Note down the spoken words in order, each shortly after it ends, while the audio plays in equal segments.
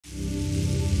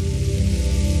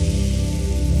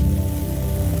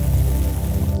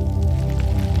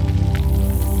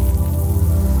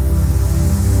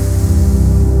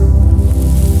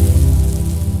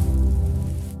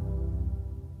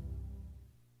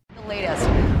latest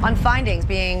on findings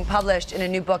being published in a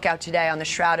new book out today on the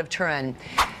Shroud of Turin.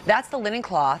 That's the linen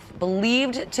cloth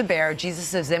believed to bear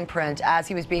Jesus' imprint as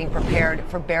he was being prepared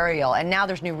for burial. And now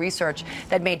there's new research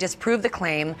that may disprove the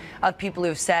claim of people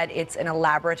who've said it's an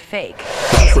elaborate fake.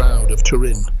 The Shroud of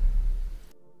Turin.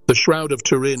 The Shroud of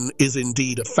Turin is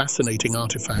indeed a fascinating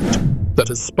artifact that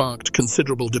has sparked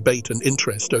considerable debate and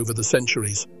interest over the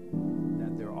centuries.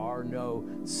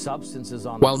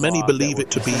 While many believe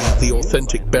it to be the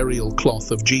authentic burial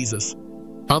cloth of Jesus,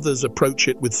 others approach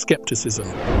it with skepticism,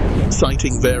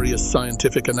 citing various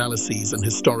scientific analyses and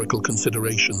historical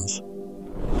considerations.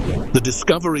 The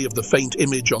discovery of the faint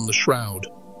image on the shroud,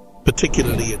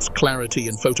 particularly its clarity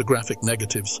in photographic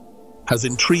negatives, has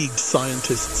intrigued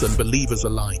scientists and believers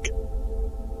alike.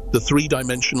 The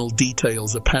three-dimensional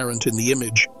details apparent in the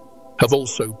image have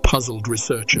also puzzled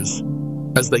researchers,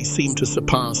 as they seem to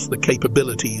surpass the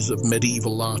capabilities of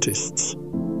medieval artists.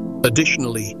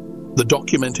 Additionally, the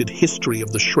documented history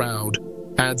of the shroud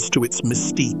adds to its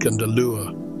mystique and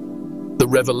allure. The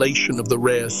revelation of the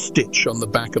rare stitch on the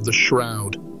back of the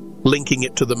shroud, linking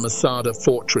it to the Masada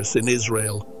fortress in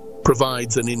Israel,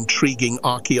 provides an intriguing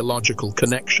archaeological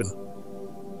connection.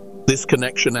 This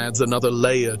connection adds another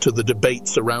layer to the debate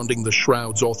surrounding the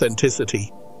shroud's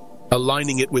authenticity,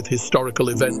 aligning it with historical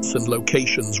events and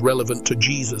locations relevant to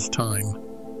Jesus' time.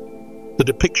 The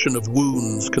depiction of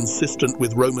wounds consistent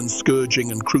with Roman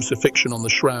scourging and crucifixion on the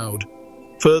shroud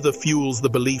further fuels the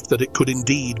belief that it could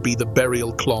indeed be the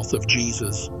burial cloth of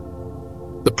Jesus.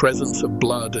 The presence of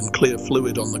blood and clear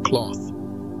fluid on the cloth,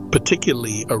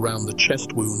 particularly around the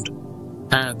chest wound,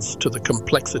 adds to the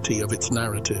complexity of its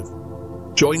narrative.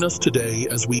 Join us today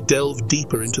as we delve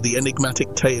deeper into the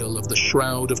enigmatic tale of the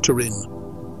Shroud of Turin,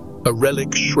 a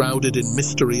relic shrouded in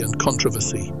mystery and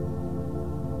controversy.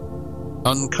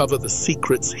 Uncover the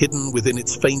secrets hidden within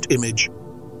its faint image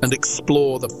and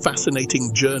explore the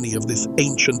fascinating journey of this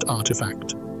ancient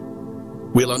artifact.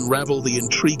 We'll unravel the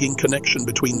intriguing connection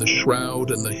between the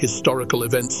shroud and the historical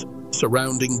events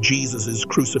surrounding Jesus'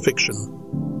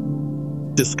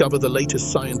 crucifixion. Discover the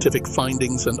latest scientific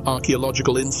findings and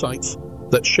archaeological insights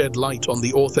that shed light on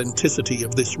the authenticity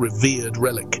of this revered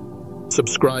relic.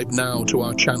 Subscribe now to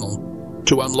our channel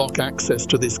to unlock access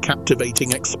to this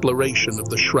captivating exploration of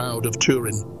the Shroud of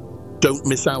Turin. Don't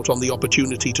miss out on the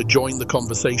opportunity to join the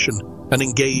conversation and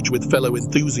engage with fellow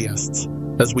enthusiasts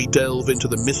as we delve into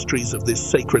the mysteries of this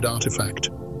sacred artifact.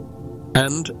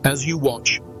 And as you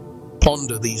watch,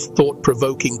 ponder these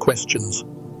thought-provoking questions.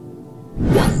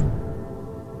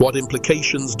 1. What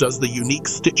implications does the unique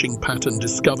stitching pattern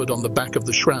discovered on the back of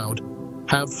the shroud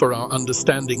have for our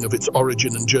understanding of its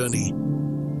origin and journey?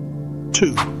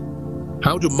 2.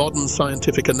 How do modern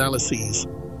scientific analyses,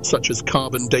 such as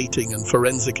carbon dating and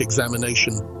forensic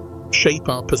examination, shape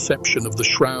our perception of the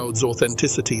shroud's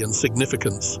authenticity and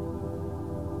significance?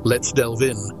 Let's delve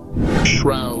in.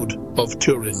 Shroud of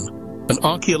Turin, an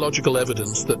archaeological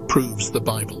evidence that proves the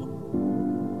Bible.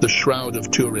 The Shroud of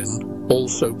Turin,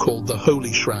 also called the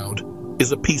Holy Shroud,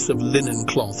 is a piece of linen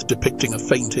cloth depicting a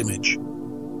faint image.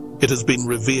 It has been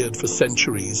revered for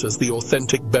centuries as the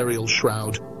authentic burial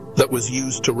shroud that was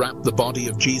used to wrap the body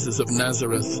of Jesus of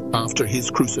Nazareth after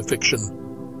his crucifixion,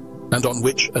 and on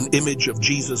which an image of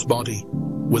Jesus' body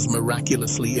was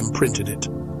miraculously imprinted it.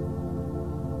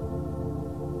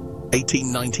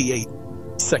 1898,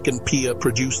 Second Pier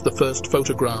produced the first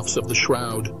photographs of the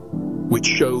shroud, which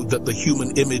showed that the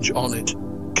human image on it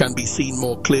can be seen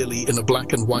more clearly in a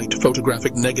black and white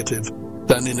photographic negative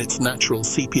than in its natural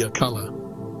sepia color.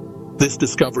 This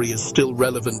discovery is still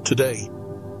relevant today,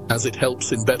 as it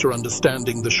helps in better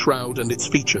understanding the shroud and its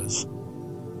features.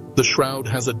 The shroud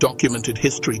has a documented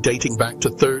history dating back to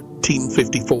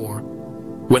 1354,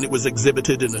 when it was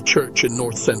exhibited in a church in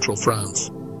north-central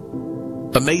France.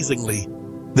 Amazingly,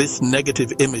 this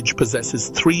negative image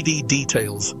possesses 3D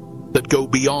details that go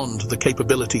beyond the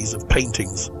capabilities of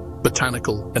paintings,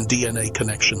 botanical and DNA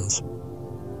connections.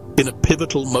 In a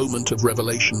pivotal moment of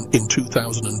revelation in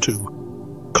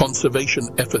 2002, conservation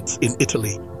efforts in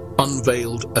Italy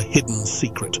unveiled a hidden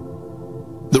secret.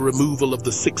 The removal of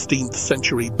the 16th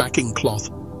century backing cloth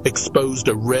exposed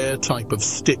a rare type of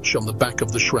stitch on the back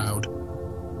of the shroud,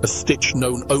 a stitch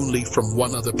known only from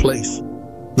one other place,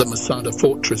 the Masada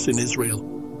fortress in Israel.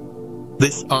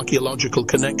 This archaeological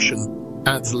connection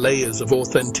adds layers of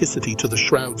authenticity to the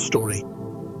shroud story,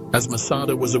 as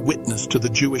Masada was a witness to the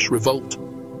Jewish revolt,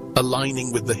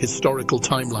 aligning with the historical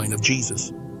timeline of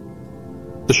Jesus.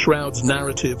 The shroud's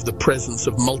narrative, the presence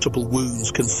of multiple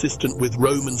wounds consistent with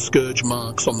Roman scourge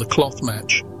marks on the cloth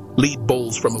match, lead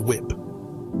balls from a whip.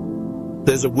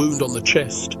 There's a wound on the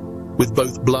chest, with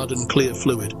both blood and clear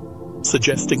fluid,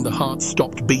 suggesting the heart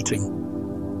stopped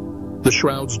beating. The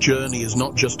shroud's journey is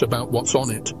not just about what's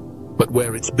on it, but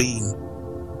where it's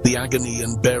been. The agony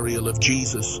and burial of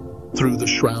Jesus through the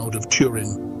Shroud of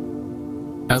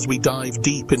Turin. As we dive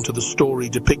deep into the story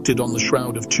depicted on the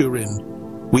Shroud of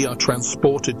Turin, we are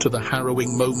transported to the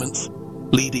harrowing moments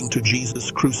leading to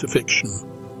Jesus' crucifixion.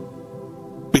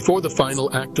 Before the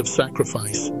final act of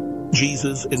sacrifice,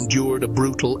 Jesus endured a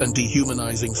brutal and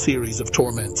dehumanizing series of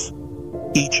torments,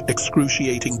 each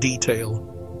excruciating detail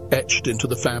etched into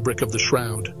the fabric of the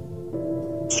shroud.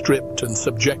 Stripped and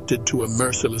subjected to a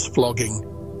merciless flogging,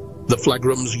 the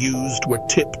flagrums used were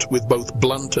tipped with both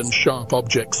blunt and sharp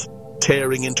objects,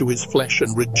 tearing into his flesh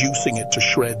and reducing it to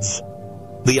shreds.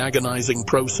 The agonizing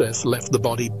process left the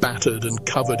body battered and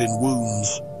covered in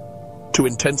wounds. To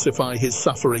intensify his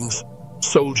sufferings,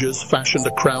 soldiers fashioned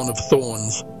a crown of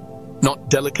thorns, not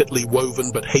delicately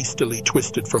woven but hastily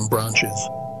twisted from branches.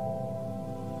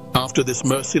 After this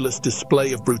merciless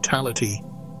display of brutality,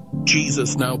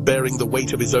 Jesus, now bearing the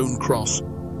weight of his own cross,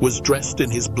 was dressed in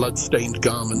his blood-stained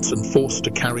garments and forced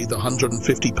to carry the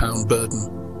 150-pound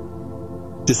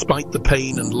burden. Despite the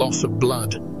pain and loss of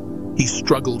blood, he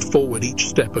struggled forward each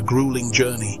step, a grueling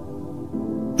journey.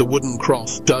 The wooden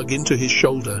cross dug into his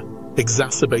shoulder,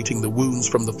 exacerbating the wounds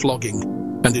from the flogging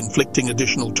and inflicting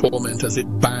additional torment as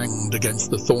it banged against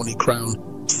the thorny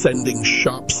crown, sending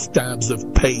sharp stabs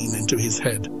of pain into his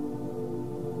head.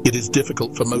 It is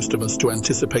difficult for most of us to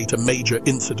anticipate a major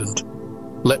incident,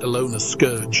 let alone a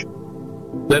scourge.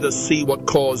 Let us see what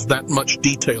caused that much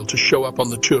detail to show up on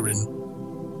the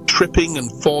Turin. Tripping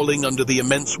and falling under the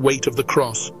immense weight of the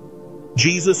cross,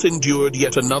 Jesus endured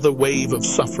yet another wave of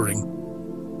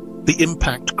suffering. The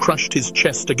impact crushed his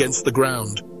chest against the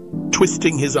ground,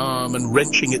 twisting his arm and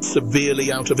wrenching it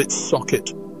severely out of its socket.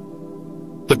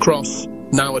 The cross,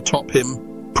 now atop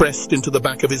him, pressed into the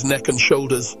back of his neck and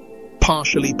shoulders,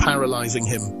 partially paralyzing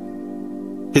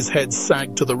him. His head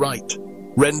sagged to the right,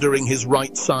 rendering his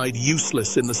right side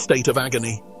useless in the state of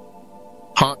agony.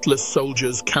 Heartless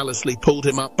soldiers callously pulled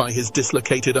him up by his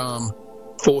dislocated arm,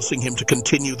 forcing him to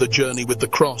continue the journey with the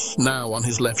cross now on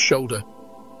his left shoulder.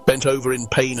 Bent over in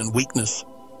pain and weakness,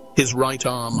 his right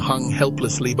arm hung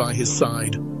helplessly by his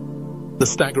side. The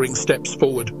staggering steps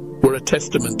forward were a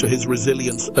testament to his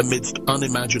resilience amidst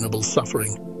unimaginable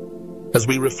suffering. As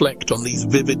we reflect on these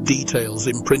vivid details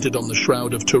imprinted on the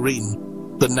Shroud of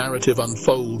Turin, the narrative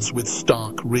unfolds with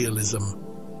stark realism.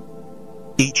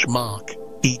 Each mark,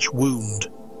 each wound,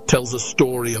 tells a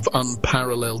story of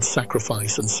unparalleled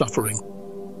sacrifice and suffering.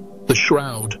 The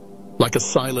shroud, like a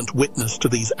silent witness to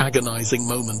these agonizing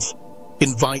moments,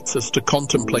 invites us to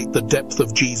contemplate the depth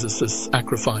of Jesus'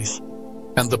 sacrifice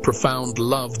and the profound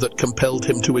love that compelled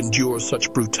him to endure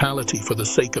such brutality for the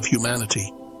sake of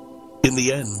humanity. In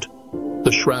the end,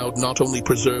 the shroud not only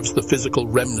preserves the physical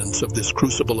remnants of this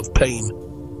crucible of pain,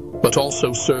 but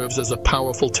also serves as a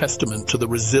powerful testament to the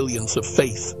resilience of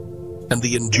faith and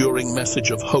the enduring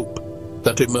message of hope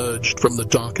that emerged from the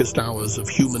darkest hours of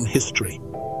human history.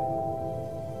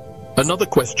 Another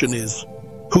question is,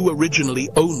 who originally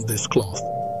owned this cloth?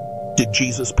 Did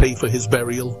Jesus pay for his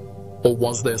burial, or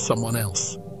was there someone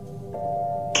else?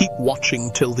 Keep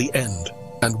watching till the end,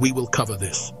 and we will cover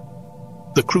this.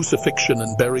 The crucifixion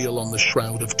and burial on the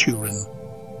Shroud of Turin.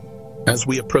 As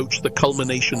we approach the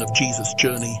culmination of Jesus'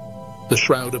 journey, the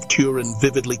Shroud of Turin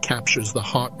vividly captures the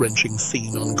heart-wrenching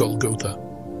scene on Golgotha.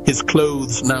 His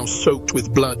clothes, now soaked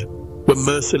with blood, were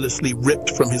mercilessly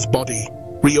ripped from his body,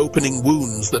 reopening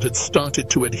wounds that had started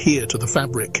to adhere to the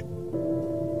fabric.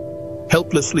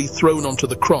 Helplessly thrown onto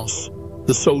the cross,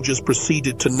 the soldiers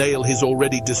proceeded to nail his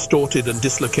already distorted and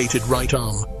dislocated right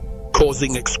arm,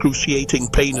 causing excruciating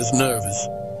pain as nerves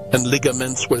and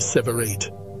ligaments were severed.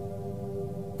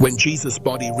 When Jesus'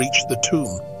 body reached the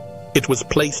tomb, it was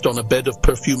placed on a bed of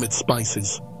perfumed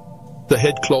spices. The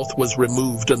headcloth was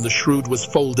removed and the shroud was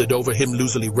folded over him,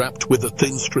 loosely wrapped with a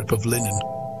thin strip of linen.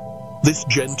 This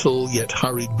gentle yet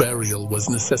hurried burial was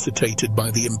necessitated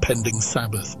by the impending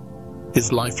Sabbath.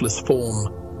 His lifeless form,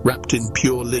 wrapped in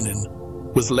pure linen,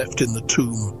 was left in the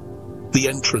tomb, the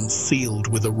entrance sealed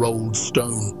with a rolled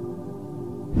stone.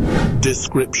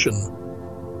 Description: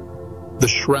 the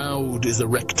shroud is a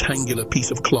rectangular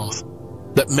piece of cloth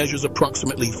that measures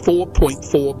approximately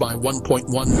 4.4 by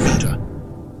 1.1 meter,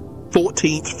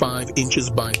 14.5 inches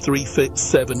by 3 feet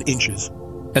 7 inches,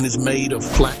 and is made of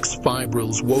flax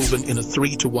fibrils woven in a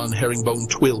 3-to-1 herringbone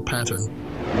twill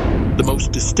pattern. The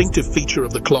most distinctive feature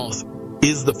of the cloth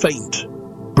is the faint,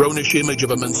 brownish image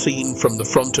of a man seen from the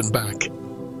front and back.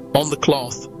 On the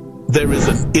cloth, there is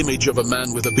an image of a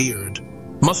man with a beard,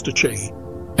 mustache,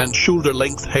 and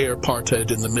shoulder-length hair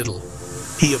parted in the middle.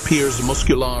 He appears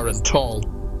muscular and tall,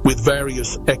 with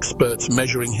various experts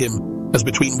measuring him as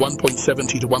between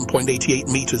 1.70 to 1.88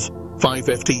 meters, 5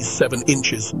 ft 7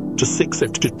 inches to 6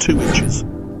 ft 2 inches.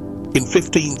 In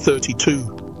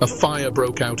 1532, a fire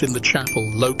broke out in the chapel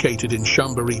located in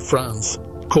Chambéry, France,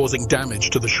 causing damage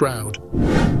to the shroud.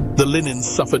 The linen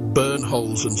suffered burn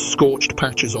holes and scorched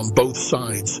patches on both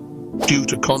sides due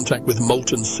to contact with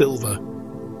molten silver,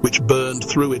 which burned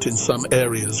through it in some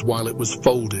areas while it was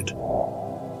folded.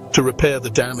 To repair the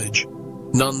damage,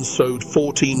 nuns sewed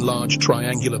 14 large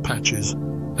triangular patches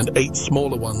and 8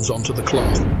 smaller ones onto the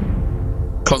cloth.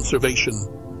 Conservation.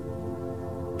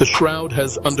 The shroud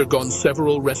has undergone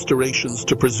several restorations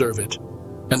to preserve it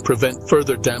and prevent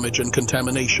further damage and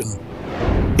contamination.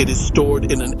 It is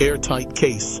stored in an airtight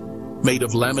case made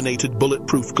of laminated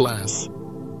bulletproof glass.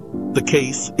 The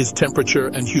case is temperature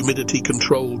and humidity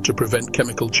controlled to prevent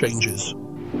chemical changes.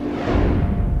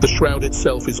 The shroud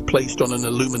itself is placed on an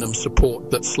aluminum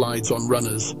support that slides on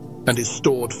runners and is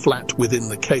stored flat within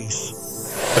the case.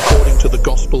 According to the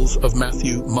Gospels of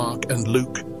Matthew, Mark, and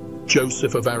Luke,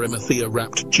 Joseph of Arimathea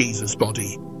wrapped Jesus'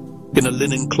 body in a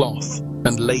linen cloth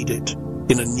and laid it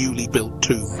in a newly built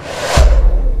tomb.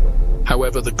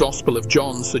 However, the Gospel of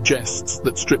John suggests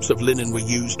that strips of linen were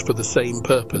used for the same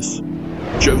purpose.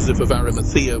 Joseph of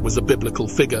Arimathea was a biblical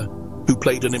figure who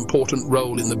played an important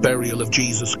role in the burial of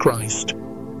Jesus Christ.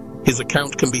 His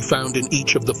account can be found in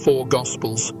each of the 4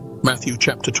 Gospels: Matthew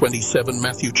chapter 27,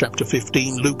 Matthew chapter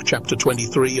 15, Luke chapter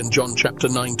 23, and John chapter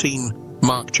 19,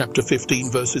 Mark chapter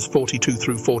 15 verses 42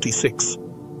 through 46.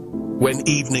 When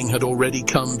evening had already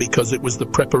come because it was the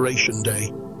preparation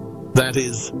day, that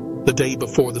is, the day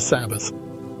before the Sabbath,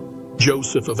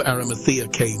 Joseph of Arimathea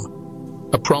came,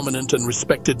 a prominent and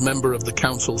respected member of the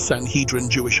Council Sanhedrin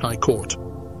Jewish High Court,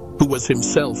 who was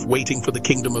himself waiting for the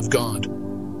kingdom of God,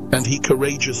 and he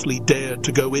courageously dared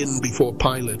to go in before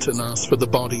Pilate and ask for the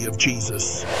body of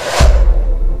Jesus.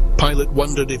 Pilate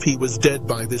wondered if he was dead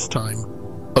by this time,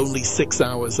 only 6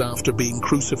 hours after being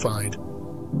crucified,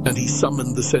 and he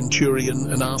summoned the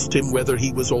centurion and asked him whether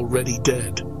he was already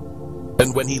dead.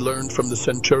 And when he learned from the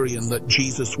centurion that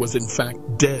Jesus was in fact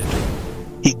dead,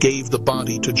 he gave the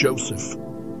body to Joseph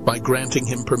by granting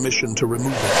him permission to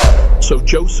remove it. So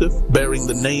Joseph, bearing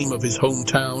the name of his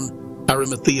hometown,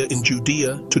 Arimathea in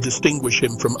Judea, to distinguish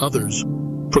him from others,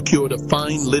 procured a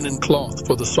fine linen cloth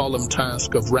for the solemn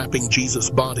task of wrapping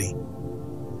Jesus' body.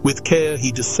 With care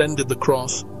he descended the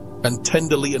cross and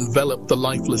tenderly enveloped the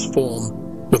lifeless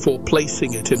form before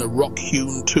placing it in a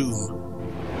rock-hewn tomb.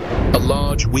 A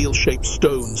large wheel-shaped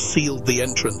stone sealed the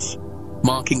entrance,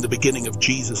 marking the beginning of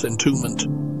Jesus' entombment.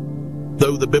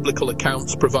 Though the biblical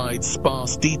accounts provide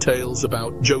sparse details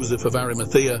about Joseph of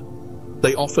Arimathea,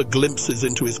 they offer glimpses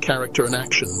into his character and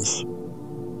actions.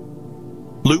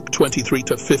 Luke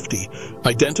 23-50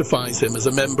 identifies him as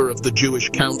a member of the Jewish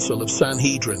Council of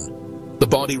Sanhedrin, the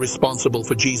body responsible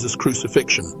for Jesus'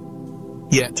 crucifixion.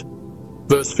 Yet,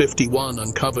 verse 51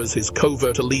 uncovers his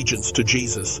covert allegiance to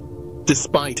Jesus,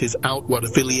 despite his outward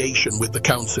affiliation with the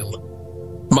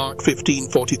council. Mark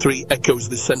 15:43 echoes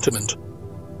this sentiment,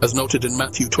 as noted in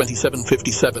Matthew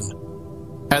 27:57,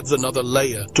 adds another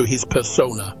layer to his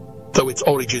persona, though its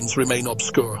origins remain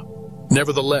obscure.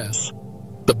 Nevertheless,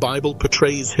 the Bible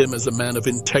portrays him as a man of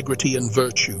integrity and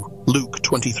virtue, Luke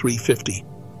 23:50.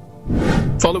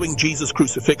 Following Jesus'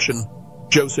 crucifixion,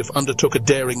 Joseph undertook a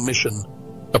daring mission,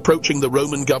 approaching the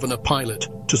Roman governor Pilate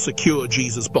to secure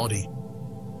Jesus' body.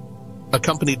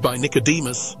 Accompanied by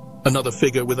Nicodemus, another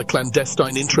figure with a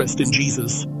clandestine interest in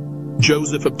Jesus,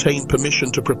 Joseph obtained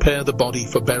permission to prepare the body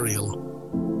for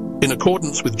burial. In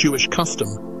accordance with Jewish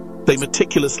custom, they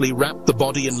meticulously wrapped the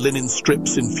body in linen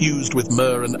strips infused with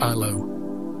myrrh and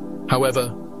aloe.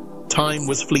 However, time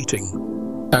was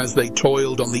fleeting, as they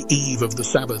toiled on the eve of the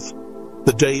Sabbath,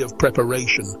 the day of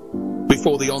preparation,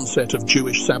 before the onset of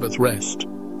Jewish Sabbath rest.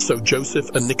 So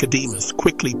Joseph and Nicodemus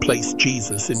quickly placed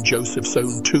Jesus in Joseph's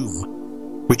own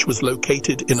tomb, which was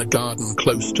located in a garden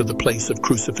close to the place of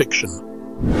crucifixion.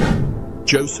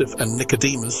 Joseph and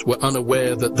Nicodemus were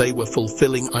unaware that they were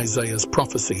fulfilling Isaiah's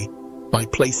prophecy by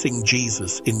placing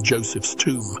Jesus in Joseph's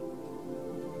tomb.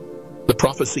 The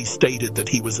prophecy stated that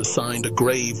he was assigned a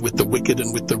grave with the wicked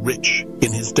and with the rich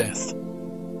in his death,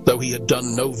 though he had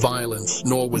done no violence,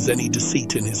 nor was any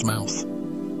deceit in his mouth.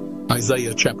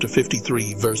 Isaiah chapter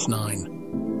 53, verse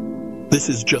 9. This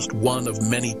is just one of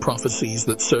many prophecies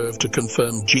that serve to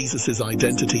confirm Jesus'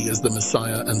 identity as the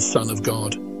Messiah and Son of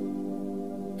God.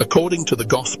 According to the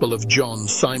Gospel of John,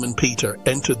 Simon Peter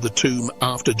entered the tomb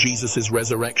after Jesus'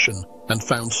 resurrection and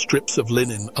found strips of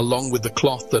linen along with the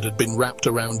cloth that had been wrapped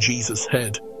around Jesus'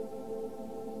 head.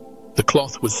 The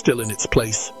cloth was still in its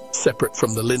place, separate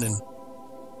from the linen.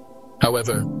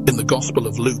 However, in the Gospel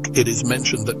of Luke, it is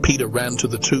mentioned that Peter ran to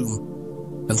the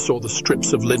tomb and saw the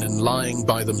strips of linen lying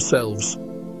by themselves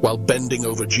while bending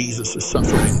over Jesus'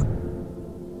 suffering.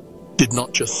 Did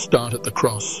not just start at the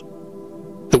cross,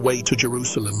 the way to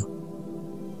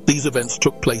Jerusalem. These events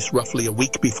took place roughly a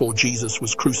week before Jesus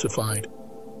was crucified.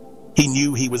 He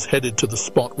knew he was headed to the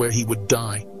spot where he would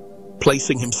die,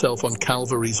 placing himself on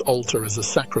Calvary's altar as a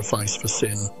sacrifice for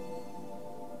sin.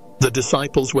 The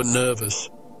disciples were nervous,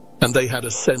 and they had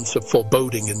a sense of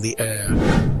foreboding in the air.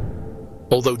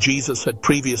 Although Jesus had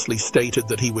previously stated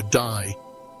that he would die,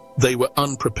 they were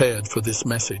unprepared for this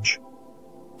message.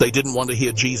 They didn't want to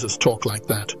hear Jesus talk like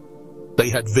that. They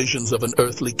had visions of an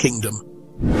earthly kingdom.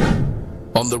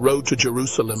 On the road to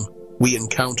Jerusalem, we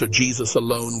encounter Jesus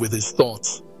alone with his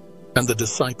thoughts, and the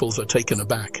disciples are taken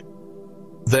aback.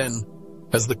 Then,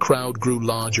 as the crowd grew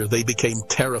larger, they became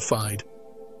terrified.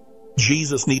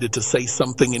 Jesus needed to say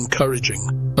something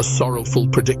encouraging, a sorrowful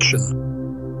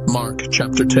prediction. Mark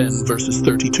chapter 10, verses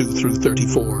 32 through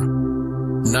 34.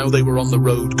 Now they were on the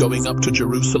road going up to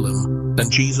Jerusalem, and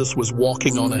Jesus was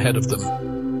walking on ahead of them.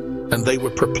 And they were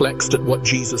perplexed at what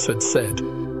Jesus had said,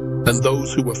 and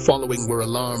those who were following were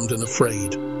alarmed and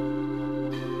afraid.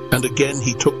 And again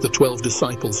he took the 12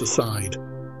 disciples aside,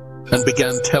 and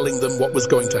began telling them what was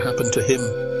going to happen to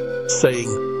him, saying,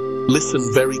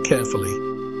 "Listen very carefully.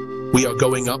 We are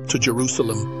going up to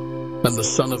Jerusalem, and the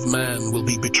Son of Man will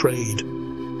be betrayed,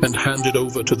 and handed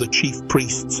over to the chief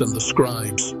priests and the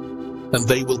scribes, and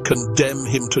they will condemn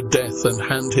him to death and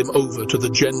hand him over to the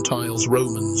Gentiles,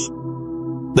 Romans.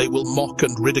 They will mock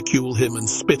and ridicule him and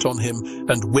spit on him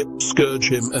and whip, scourge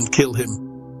him and kill him.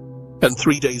 And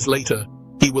 3 days later,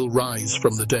 he will rise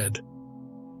from the dead."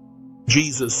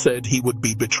 Jesus said he would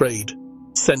be betrayed,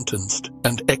 sentenced,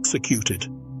 and executed.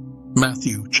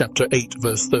 Matthew chapter 8,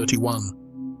 verse 31.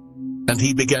 And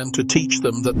he began to teach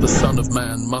them that the Son of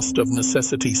Man must of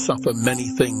necessity suffer many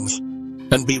things,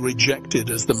 and be rejected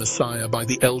as the Messiah by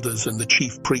the elders and the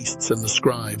chief priests and the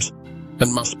scribes,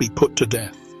 and must be put to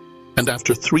death, and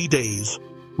after 3 days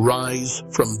rise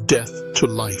from death to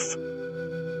life.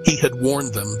 He had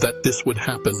warned them that this would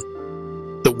happen.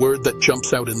 The word that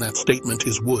jumps out in that statement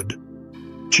is would.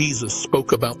 Jesus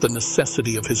spoke about the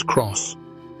necessity of his cross.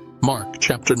 Mark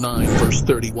chapter 9, verse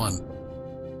 31.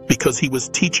 Because he was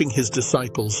teaching his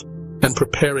disciples and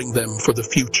preparing them for the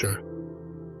future.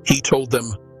 He told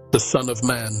them the Son of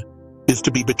Man is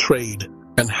to be betrayed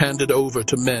and handed over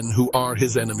to men who are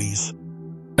his enemies,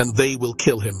 and they will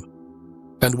kill him.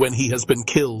 And when he has been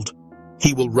killed,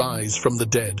 he will rise from the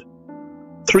dead.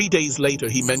 3 days later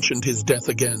he mentioned his death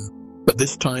again, but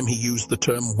this time he used the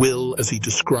term will as he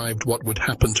described what would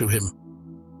happen to him.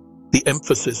 The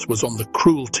emphasis was on the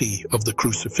cruelty of the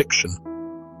crucifixion.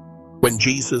 When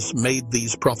Jesus made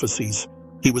these prophecies,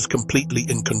 he was completely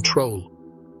in control.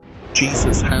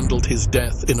 Jesus handled his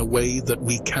death in a way that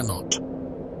we cannot.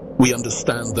 We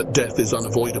understand that death is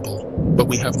unavoidable, but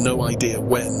we have no idea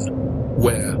when,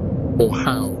 where, or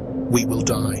how we will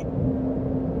die.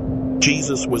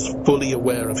 Jesus was fully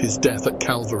aware of his death at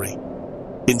Calvary.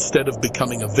 Instead of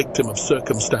becoming a victim of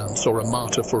circumstance or a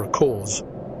martyr for a cause,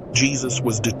 Jesus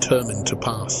was determined to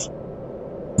pass.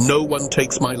 "No one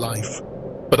takes my life,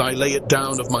 but I lay it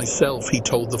down of myself," he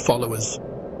told the followers.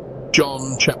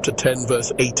 John chapter 10,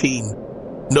 verse 18.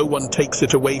 "No one takes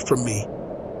it away from me,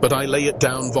 but I lay it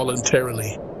down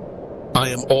voluntarily. I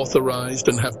am authorized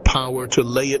and have power to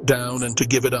lay it down and to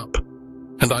give it up,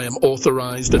 and I am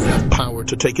authorized and have power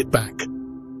to take it back.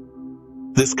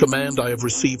 This command I have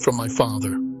received from my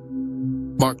Father."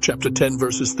 Mark chapter 10,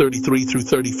 verses 33 through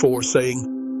 34,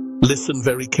 saying, "Listen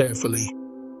very carefully.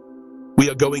 We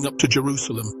are going up to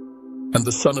Jerusalem, and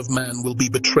the Son of Man will be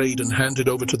betrayed and handed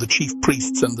over to the chief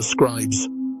priests and the scribes,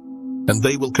 and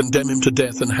they will condemn him to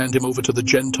death and hand him over to the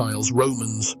Gentiles,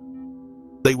 Romans.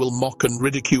 They will mock and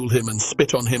ridicule him and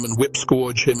spit on him and whip,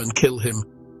 scourge him and kill him,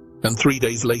 and 3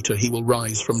 days later he will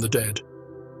rise from the dead."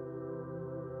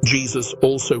 Jesus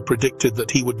also predicted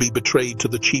that he would be betrayed to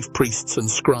the chief priests and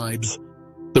scribes,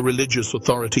 the religious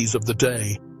authorities of the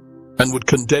day, and would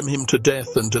condemn him to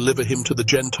death and deliver him to the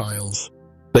Gentiles.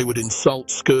 They would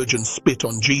insult, scourge, and spit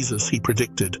on Jesus, he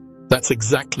predicted. That's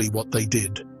exactly what they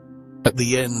did. At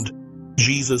the end,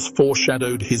 Jesus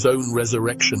foreshadowed his own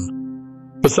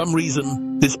resurrection. For some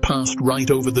reason, this passed right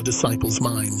over the disciples'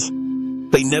 minds.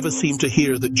 They never seemed to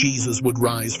hear that Jesus would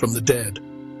rise from the dead.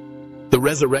 The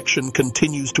resurrection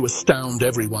continues to astound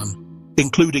everyone,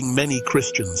 including many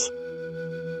Christians.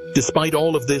 Despite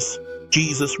all of this,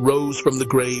 Jesus rose from the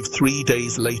grave 3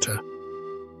 days later.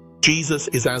 Jesus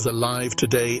is as alive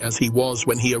today as he was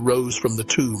when he arose from the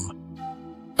tomb.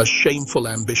 a shameful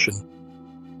ambition.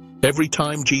 Every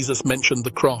time Jesus mentioned the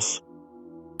cross,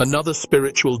 another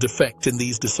spiritual defect in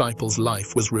these disciples'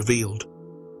 life was revealed.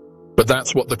 But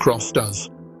that's what the cross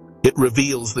does. It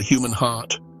reveals the human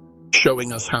heart,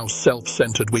 showing us how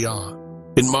self-centered we are.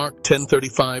 In Mark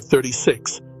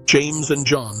 10:35-36, James and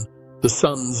John, the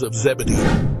sons of Zebedee,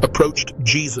 approached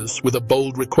Jesus with a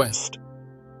bold request.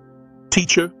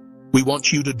 "Teacher, we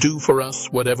want you to do for us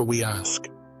whatever we ask."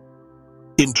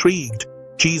 Intrigued,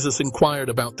 Jesus inquired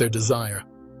about their desire.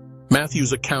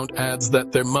 Matthew's account adds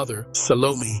that their mother,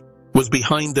 Salome, was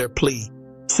behind their plea,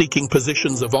 seeking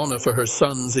positions of honor for her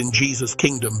sons in Jesus'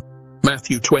 kingdom.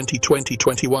 Matthew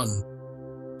 20:20-21.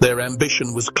 Their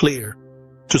ambition was clear: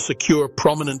 to secure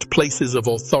prominent places of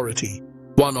authority,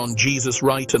 one on Jesus'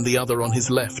 right and the other on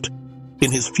his left,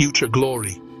 in his future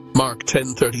glory. Mark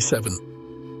 10:37.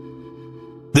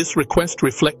 This request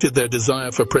reflected their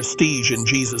desire for prestige in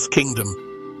Jesus' kingdom,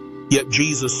 yet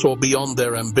Jesus saw beyond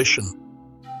their ambition.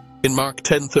 In Mark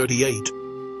 10:38,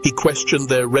 he questioned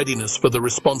their readiness for the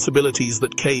responsibilities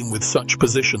that came with such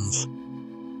positions.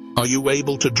 "Are you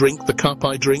able to drink the cup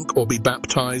I drink or be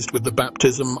baptized with the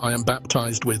baptism I am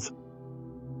baptized with?"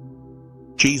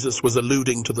 Jesus was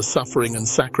alluding to the suffering and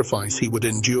sacrifice he would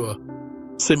endure,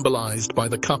 symbolized by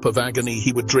the cup of agony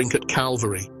he would drink at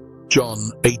Calvary.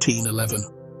 John 18:11.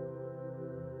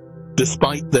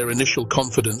 Despite their initial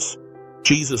confidence,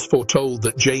 Jesus foretold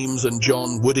that James and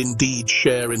John would indeed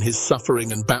share in his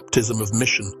suffering and baptism of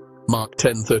mission. Mark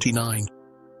 10:39.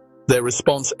 Their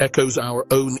response echoes our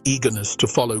own eagerness to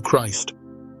follow Christ,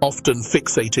 often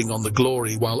fixating on the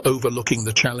glory while overlooking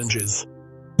the challenges.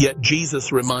 Yet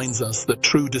Jesus reminds us that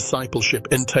true discipleship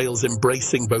entails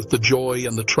embracing both the joy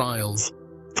and the trials,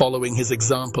 following his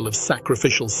example of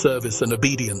sacrificial service and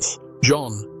obedience.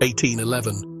 John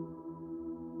 18:11.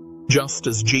 Just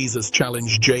as Jesus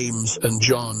challenged James and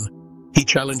John, he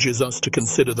challenges us to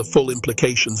consider the full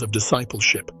implications of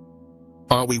discipleship.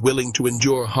 Are we willing to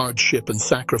endure hardship and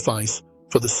sacrifice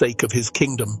for the sake of his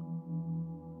kingdom?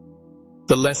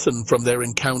 The lesson from their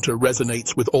encounter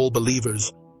resonates with all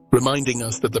believers, reminding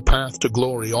us that the path to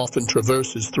glory often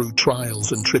traverses through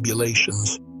trials and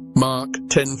tribulations. Mark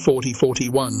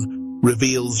 10:40-41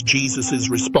 reveals Jesus'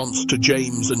 response to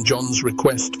James and John's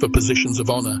request for positions of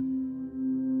honor.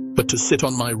 "But to sit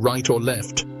on my right or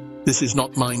left, this is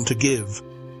not mine to give,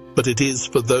 but it is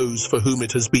for those for whom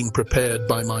it has been prepared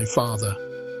by my Father."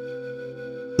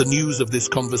 The news of this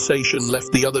conversation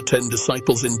left the other 10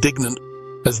 disciples indignant,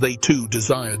 as they too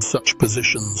desired such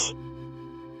positions.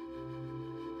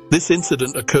 This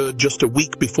incident occurred just a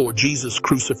week before Jesus'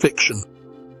 crucifixion,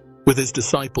 with his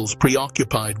disciples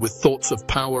preoccupied with thoughts of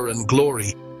power and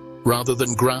glory rather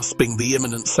than grasping the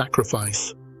imminent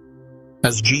sacrifice.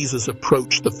 As Jesus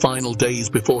approached the final days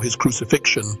before his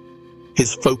crucifixion,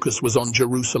 his focus was on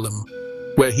Jerusalem,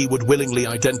 where he would willingly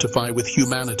identify with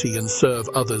humanity and serve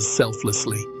others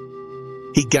selflessly.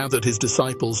 He gathered his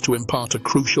disciples to impart a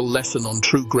crucial lesson on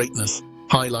true greatness,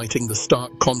 highlighting the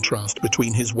stark contrast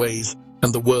between his ways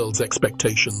and the world's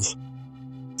expectations.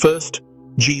 First,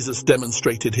 Jesus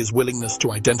demonstrated his willingness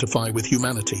to identify with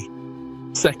humanity.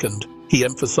 Second, he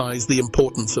emphasized the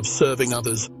importance of serving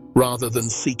others rather than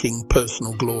seeking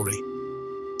personal glory.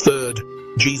 Third,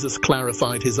 Jesus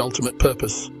clarified his ultimate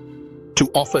purpose: to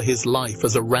offer his life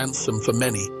as a ransom for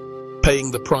many,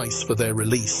 paying the price for their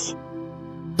release.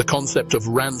 The concept of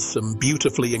ransom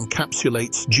beautifully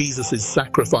encapsulates Jesus'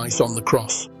 sacrifice on the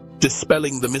cross,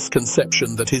 dispelling the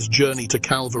misconception that his journey to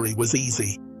Calvary was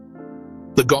easy.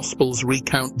 The Gospels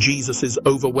recount Jesus'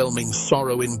 overwhelming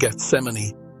sorrow in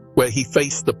Gethsemane, where he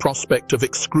faced the prospect of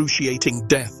excruciating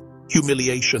death,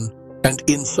 humiliation, and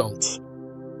insults.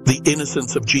 The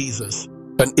innocence of Jesus,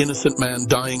 an innocent man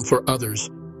dying for others,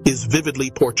 is vividly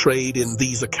portrayed in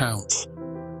these accounts.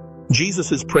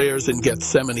 Jesus' prayers in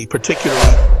Gethsemane,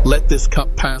 particularly, "Let this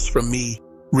cup pass from me,"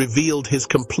 revealed his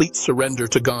complete surrender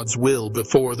to God's will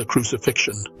before the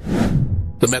crucifixion.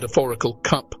 The metaphorical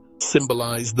cup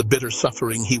symbolized the bitter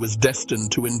suffering he was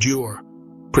destined to endure,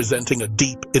 presenting a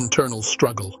deep internal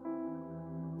struggle.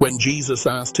 When Jesus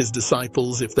asked his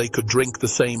disciples if they could drink the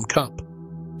same cup,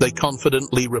 they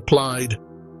confidently replied,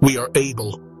 "We are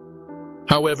able."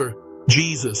 However,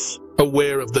 Jesus,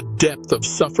 aware of the depth of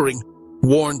suffering,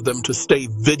 warned them to stay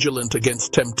vigilant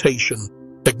against temptation,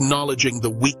 acknowledging the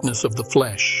weakness of the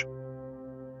flesh.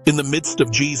 In the midst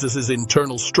of Jesus'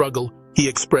 internal struggle, he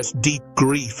expressed deep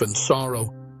grief and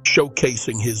sorrow,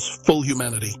 showcasing his full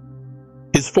humanity.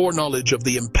 His foreknowledge of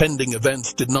the impending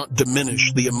events did not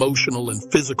diminish the emotional and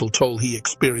physical toll he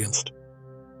experienced.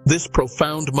 This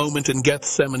profound moment in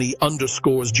Gethsemane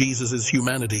underscores Jesus'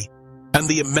 humanity and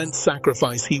the immense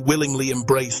sacrifice he willingly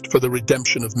embraced for the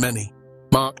redemption of many.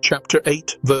 Mark chapter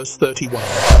 8, verse 31.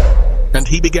 And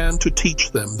he began to teach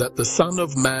them that the Son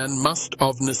of Man must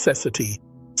of necessity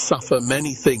suffer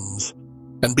many things,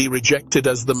 and be rejected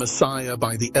as the Messiah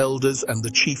by the elders and the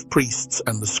chief priests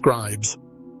and the scribes,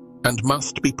 and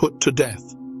must be put to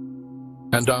death,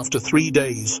 and after 3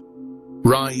 days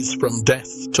rise from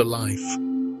death to life.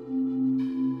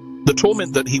 The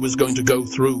torment that he was going to go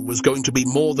through was going to be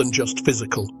more than just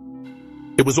physical.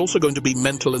 It was also going to be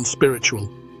mental and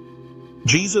spiritual.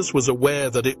 Jesus was aware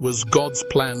that it was God's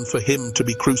plan for him to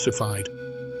be crucified,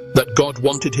 that God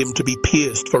wanted him to be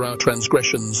pierced for our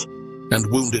transgressions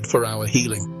and wounded for our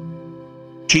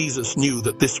healing. Jesus knew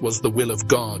that this was the will of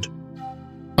God.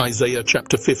 Isaiah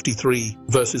chapter 53,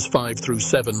 verses 5 through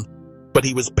 7, but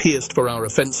he was pierced for our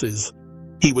offenses.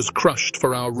 He was crushed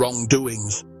for our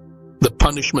wrongdoings. The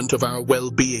punishment of our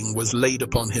well-being was laid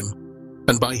upon him,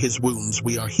 and by his wounds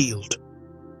we are healed.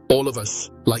 All of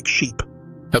us, like sheep,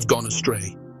 have gone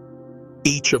astray.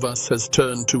 Each of us has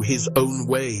turned to his own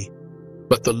way,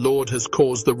 but the Lord has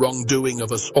caused the wrongdoing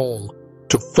of us all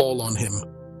to fall on him.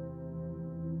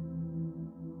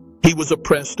 He was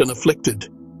oppressed and afflicted,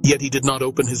 yet he did not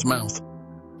open his mouth.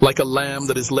 Like a lamb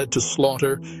that is led to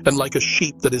slaughter, and like a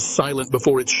sheep that is silent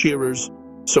before its shearers,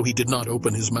 so he did not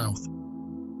open his mouth.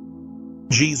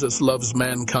 Jesus loves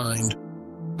mankind,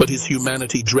 but his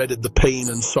humanity dreaded the pain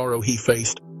and sorrow he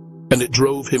faced, and it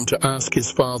drove him to ask his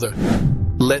Father,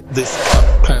 "Let this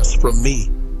cup pass from me."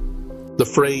 The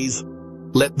phrase,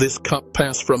 "Let this cup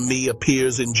pass from me,"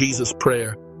 appears in Jesus'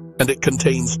 prayer, and it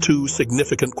contains 2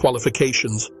 significant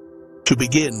qualifications. To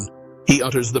begin, he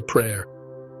utters the prayer.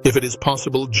 If it is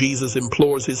possible, Jesus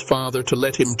implores his Father to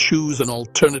let him choose an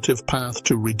alternative path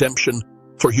to redemption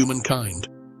for humankind,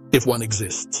 if one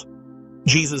exists.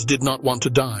 Jesus did not want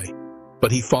to die,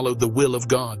 but he followed the will of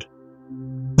God.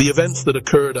 The events that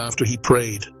occurred after he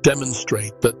prayed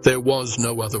demonstrate that there was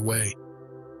no other way.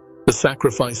 The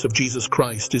sacrifice of Jesus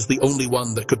Christ is the only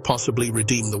one that could possibly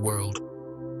redeem the world.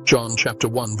 John chapter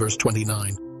 1, verse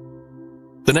 29.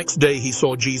 The next day he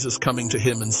saw Jesus coming to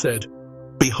him and said,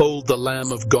 "Behold the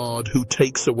Lamb of God who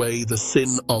takes away the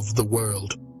sin of the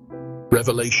world."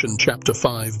 Revelation chapter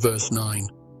 5, verse 9.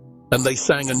 And they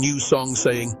sang a new song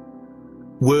saying,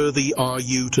 "Worthy are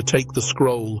you to take the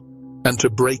scroll and to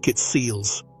break its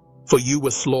seals, for you were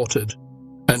slaughtered,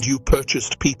 and you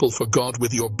purchased people for God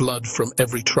with your blood from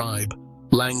every tribe,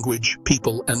 language,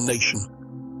 people, and nation."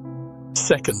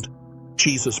 Second,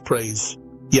 Jesus prays,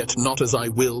 "Yet not as I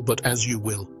will, but as you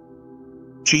will."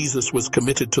 Jesus was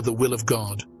committed to the will of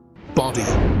God, body,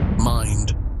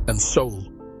 mind, and soul.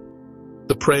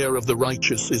 The prayer of the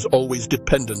righteous is always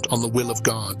dependent on the will of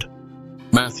God.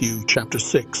 Matthew chapter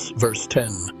 6, verse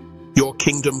 10. Your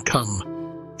kingdom come,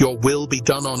 your will be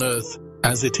done on earth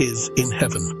as it is in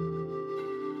heaven.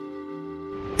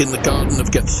 In the Garden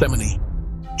of Gethsemane,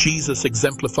 Jesus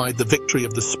exemplified the victory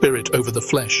of the Spirit over the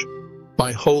flesh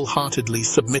by wholeheartedly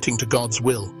submitting to God's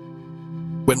will.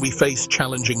 When we face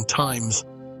challenging times,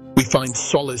 we find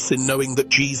solace in knowing that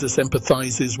Jesus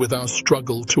empathizes with our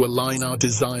struggle to align our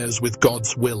desires with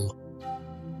God's will.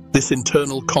 This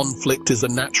internal conflict is a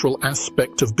natural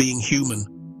aspect of being human,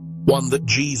 one that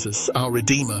Jesus, our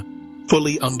Redeemer,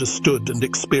 fully understood and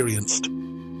experienced.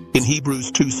 In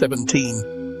Hebrews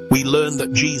 2:17, we learn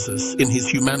that Jesus, in his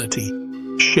humanity,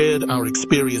 shared our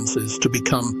experiences to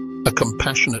become a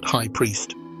compassionate high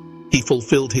priest. He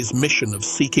fulfilled his mission of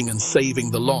seeking and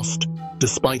saving the lost,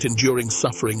 despite enduring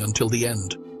suffering until the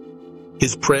end.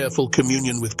 His prayerful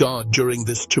communion with God during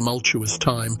this tumultuous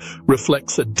time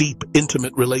reflects a deep,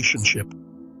 intimate relationship.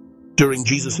 During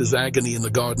Jesus' agony in the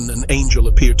garden, an angel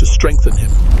appeared to strengthen him,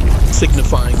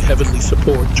 signifying heavenly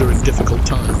support during difficult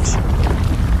times.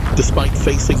 Despite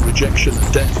facing rejection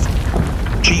and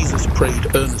death, Jesus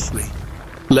prayed earnestly,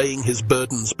 laying his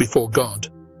burdens before God.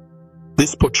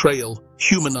 This portrayal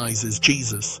humanizes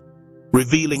Jesus,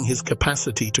 revealing his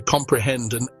capacity to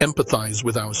comprehend and empathize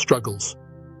with our struggles.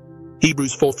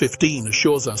 Hebrews 4:15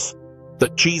 assures us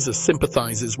that Jesus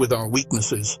sympathizes with our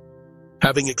weaknesses,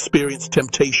 having experienced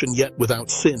temptation yet without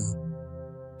sin.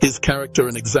 His character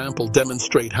and example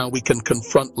demonstrate how we can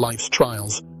confront life's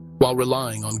trials while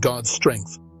relying on God's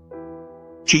strength.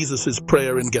 Jesus'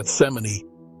 prayer in Gethsemane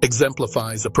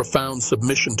exemplifies a profound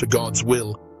submission to God's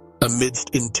will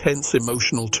amidst intense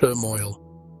emotional turmoil.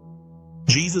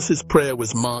 Jesus' prayer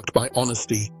was marked by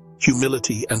honesty,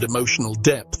 humility, and emotional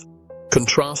depth,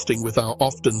 contrasting with our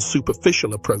often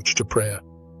superficial approach to prayer.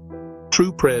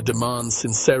 True prayer demands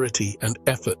sincerity and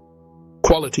effort,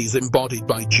 qualities embodied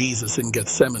by Jesus in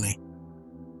Gethsemane.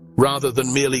 Rather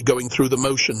than merely going through the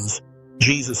motions,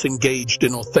 Jesus engaged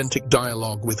in authentic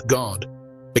dialogue with God,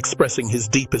 expressing his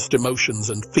deepest emotions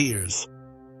and fears.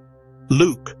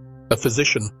 Luke, a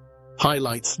physician,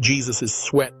 highlights Jesus'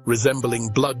 sweat resembling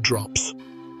blood drops,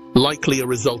 likely a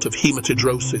result of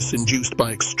hematidrosis induced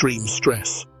by extreme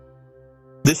stress.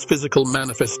 This physical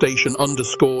manifestation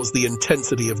underscores the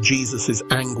intensity of Jesus'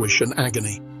 anguish and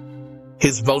agony.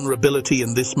 His vulnerability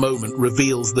in this moment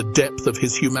reveals the depth of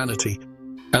his humanity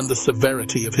and the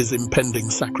severity of his impending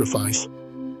sacrifice.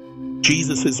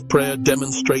 Jesus' prayer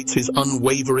demonstrates his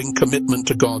unwavering commitment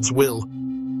to God's will,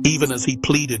 even as he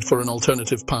pleaded for an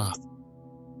alternative path.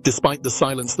 Despite the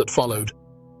silence that followed,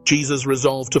 Jesus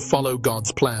resolved to follow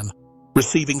God's plan,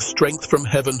 receiving strength from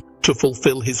heaven to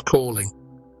fulfill his calling.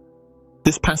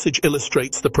 This passage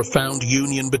illustrates the profound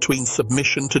union between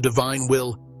submission to divine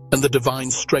will and the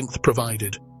divine strength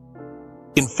provided.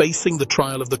 In facing the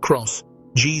trial of the cross,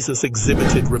 Jesus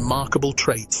exhibited remarkable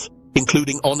traits,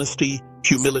 including honesty,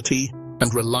 humility,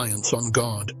 and reliance on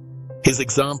God. His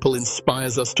example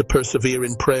inspires us to persevere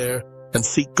in prayer and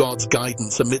seek God's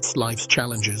guidance amidst life's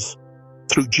challenges.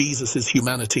 Through Jesus'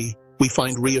 humanity, we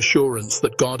find reassurance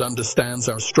that God understands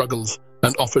our struggles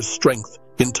and offers strength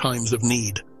in times of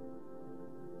need.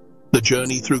 The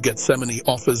journey through Gethsemane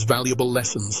offers valuable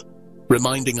lessons,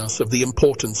 reminding us of the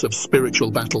importance of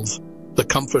spiritual battles, the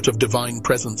comfort of divine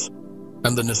presence,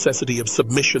 and the necessity of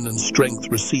submission and strength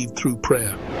received through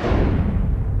prayer.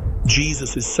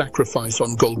 Jesus' sacrifice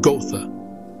on Golgotha,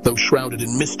 though shrouded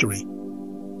in mystery,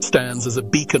 stands as a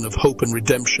beacon of hope and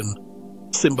redemption,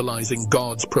 symbolizing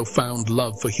God's profound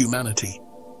love for humanity.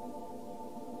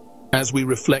 As we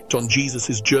reflect on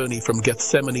Jesus' journey from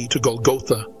Gethsemane to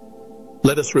Golgotha,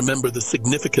 let us remember the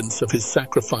significance of his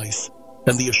sacrifice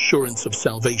and the assurance of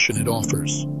salvation it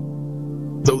offers.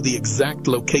 Though the exact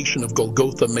location of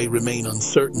Golgotha may remain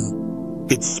uncertain,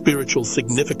 its spiritual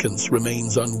significance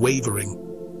remains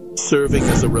unwavering, serving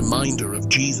as a reminder of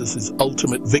Jesus'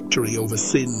 ultimate victory over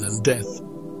sin and death.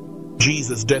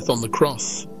 Jesus' death on the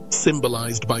cross,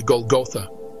 symbolized by Golgotha,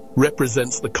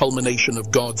 represents the culmination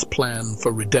of God's plan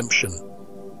for redemption.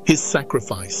 His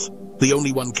sacrifice, the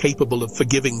only one capable of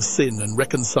forgiving sin and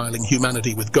reconciling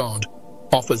humanity with God,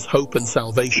 offers hope and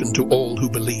salvation to all who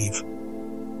believe.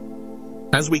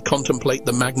 As we contemplate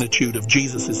the magnitude of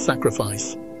Jesus'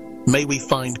 sacrifice, may we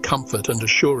find comfort and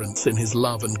assurance in his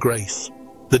love and grace.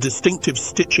 The distinctive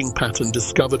stitching pattern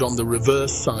discovered on the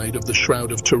reverse side of the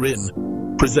Shroud of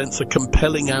Turin presents a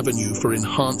compelling avenue for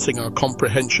enhancing our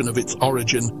comprehension of its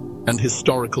origin and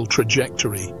historical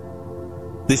trajectory.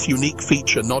 This unique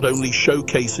feature not only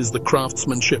showcases the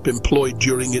craftsmanship employed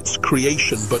during its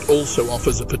creation, but also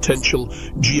offers a potential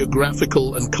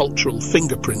geographical and cultural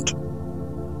fingerprint.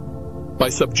 By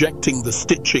subjecting the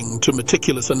stitching to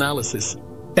meticulous analysis,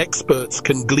 experts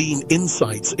can glean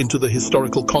insights into the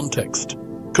historical context,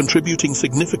 contributing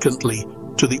significantly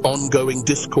to the ongoing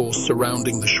discourse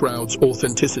surrounding the shroud's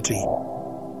authenticity.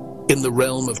 In the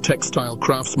realm of textile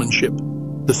craftsmanship,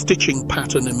 the stitching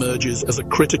pattern emerges as a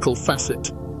critical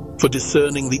facet for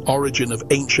discerning the origin of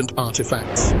ancient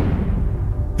artifacts.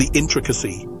 The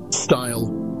intricacy,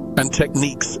 style, and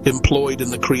techniques employed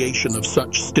in the creation of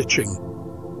such stitching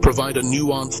provide a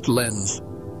nuanced lens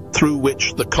through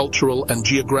which the cultural and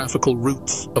geographical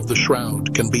roots of the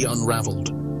shroud can be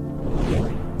unraveled.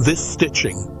 This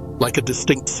stitching, like a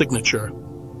distinct signature,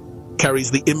 carries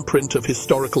the imprint of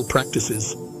historical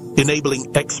practices,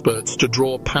 enabling experts to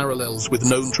draw parallels with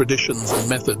known traditions and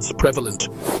methods prevalent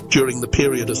during the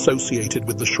period associated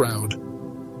with the shroud.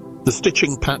 The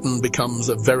stitching pattern becomes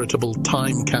a veritable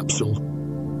time capsule,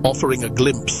 offering a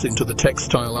glimpse into the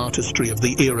textile artistry of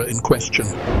the era in question.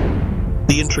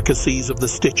 The intricacies of the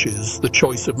stitches, the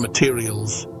choice of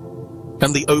materials,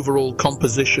 and the overall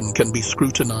composition can be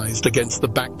scrutinized against the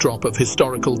backdrop of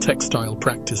historical textile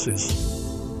practices.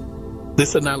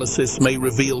 This analysis may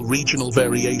reveal regional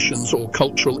variations or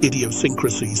cultural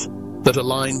idiosyncrasies that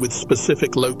align with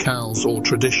specific locales or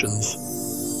traditions.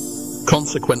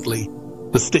 Consequently,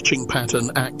 the stitching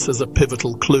pattern acts as a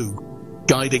pivotal clue,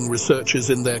 guiding researchers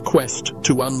in their quest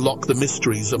to unlock the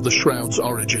mysteries of the shroud's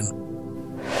origin.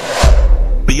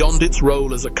 Beyond its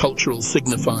role as a cultural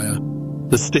signifier,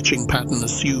 the stitching pattern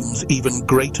assumes even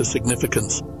greater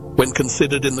significance when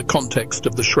considered in the context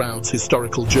of the shroud's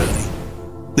historical journey.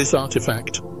 This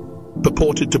artifact,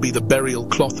 purported to be the burial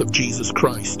cloth of Jesus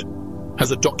Christ,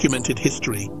 has a documented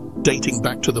history dating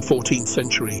back to the 14th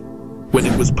century, when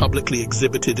it was publicly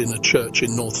exhibited in a church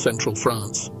in north-central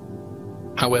France.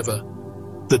 However,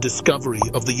 the discovery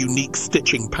of the unique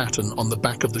stitching pattern on the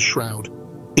back of the shroud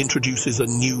introduces a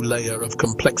new layer of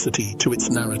complexity to its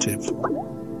narrative.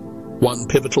 One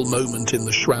pivotal moment in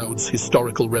the Shroud's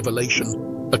historical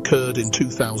revelation occurred in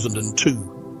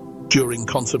 2002 during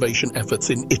conservation efforts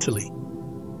in Italy.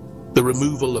 The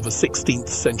removal of a 16th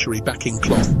century backing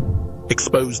cloth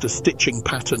exposed a stitching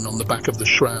pattern on the back of the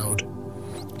shroud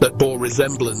that bore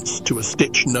resemblance to a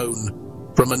stitch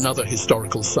known from another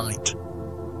historical site,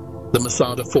 the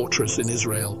Masada fortress in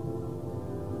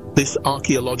Israel. This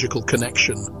archaeological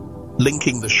connection,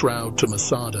 linking the shroud to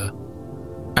Masada,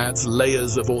 adds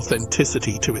layers of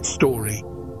authenticity to its story,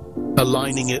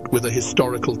 aligning it with a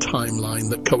historical timeline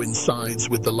that coincides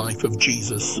with the life of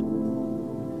Jesus.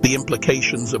 The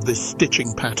implications of this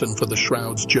stitching pattern for the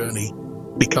shroud's journey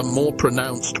become more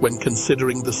pronounced when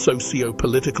considering the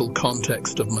socio-political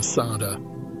context of Masada.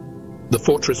 The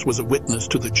fortress was a witness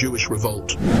to the Jewish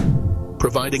revolt,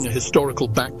 providing a historical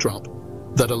backdrop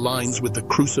that aligns with the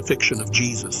crucifixion of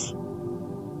Jesus.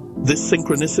 This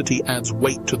synchronicity adds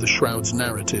weight to the shroud's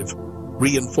narrative,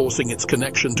 reinforcing its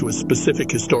connection to a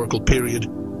specific historical period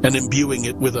and imbuing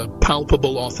it with a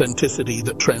palpable authenticity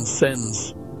that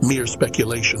transcends mere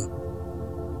speculation.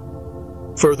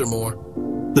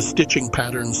 Furthermore, the stitching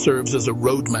pattern serves as a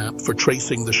roadmap for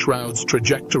tracing the shroud's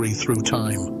trajectory through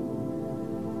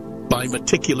time. By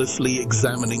meticulously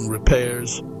examining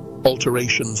repairs,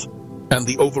 alterations, and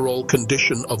the overall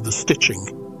condition of the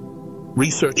stitching,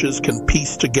 researchers can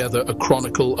piece together a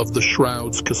chronicle of the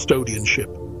shroud's custodianship.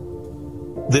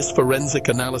 This forensic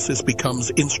analysis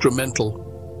becomes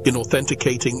instrumental in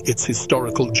authenticating its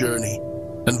historical journey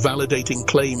and validating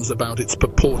claims about its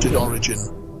purported origin.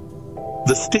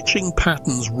 The stitching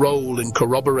pattern's role in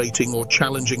corroborating or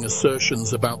challenging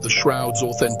assertions about the shroud's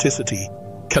authenticity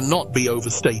cannot be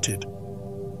overstated.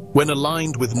 When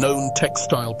aligned with known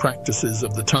textile practices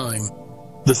of the time,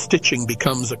 the stitching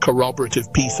becomes a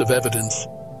corroborative piece of evidence,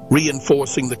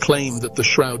 reinforcing the claim that the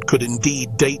shroud could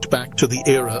indeed date back to the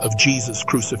era of Jesus'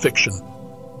 crucifixion.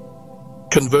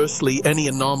 Conversely, any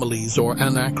anomalies or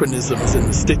anachronisms in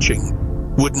the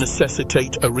stitching would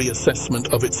necessitate a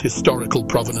reassessment of its historical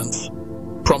provenance,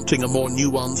 prompting a more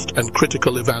nuanced and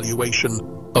critical evaluation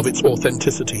of its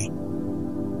authenticity.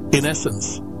 In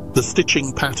essence, the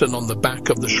stitching pattern on the back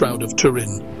of the Shroud of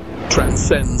Turin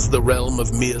transcends the realm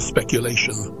of mere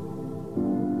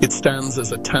speculation. It stands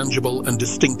as a tangible and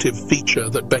distinctive feature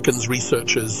that beckons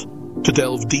researchers to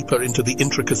delve deeper into the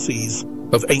intricacies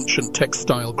of ancient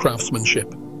textile craftsmanship.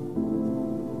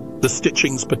 The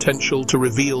stitching's potential to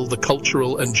reveal the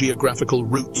cultural and geographical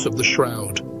roots of the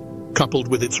shroud, coupled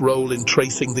with its role in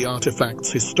tracing the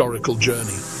artifact's historical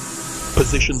journey,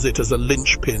 positions it as a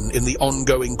linchpin in the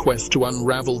ongoing quest to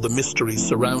unravel the mysteries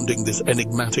surrounding this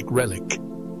enigmatic relic.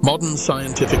 Modern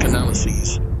scientific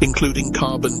analyses, including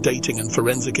carbon dating and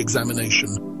forensic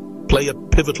examination, play a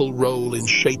pivotal role in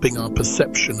shaping our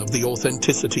perception of the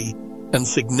authenticity and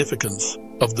significance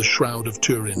of the Shroud of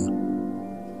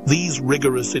Turin. These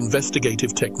rigorous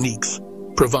investigative techniques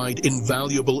provide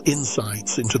invaluable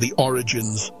insights into the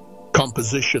origins,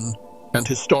 composition, and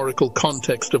historical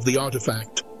context of the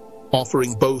artifact,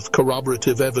 offering both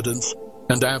corroborative evidence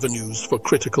and avenues for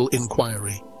critical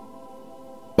inquiry.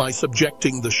 By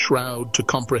subjecting the shroud to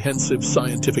comprehensive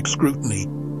scientific scrutiny,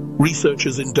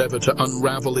 researchers endeavor to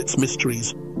unravel its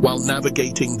mysteries while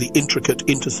navigating the intricate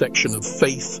intersection of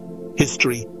faith,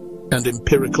 history, and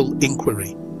empirical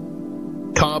inquiry.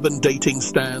 Carbon dating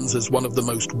stands as one of the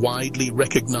most widely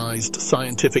recognized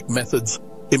scientific methods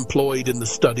employed in the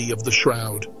study of the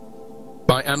shroud.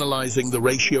 By analyzing the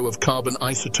ratio of carbon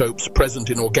isotopes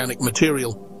present in organic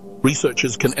material,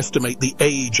 researchers can estimate the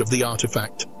age of the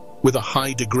artifact with a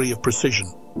high degree of precision.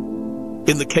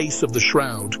 In the case of the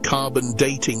shroud, carbon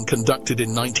dating conducted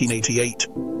in 1988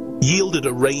 yielded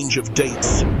a range of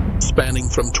dates spanning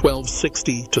from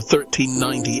 1260 to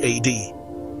 1390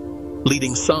 AD,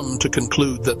 leading some to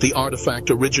conclude that the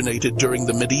artifact originated during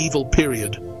the medieval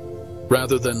period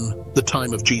rather than the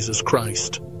time of Jesus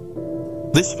Christ.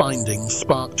 This finding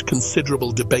sparked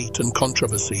considerable debate and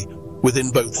controversy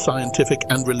within both scientific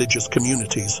and religious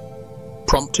communities,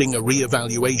 prompting a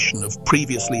re-evaluation of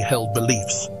previously held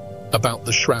beliefs about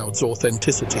the shroud's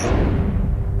authenticity.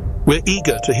 We're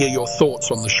eager to hear your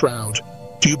thoughts on the shroud.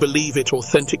 Do you believe it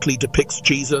authentically depicts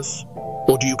Jesus,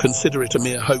 or do you consider it a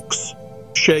mere hoax?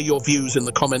 Share your views in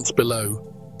the comments below.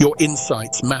 Your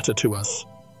insights matter to us.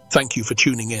 Thank you for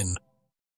tuning in.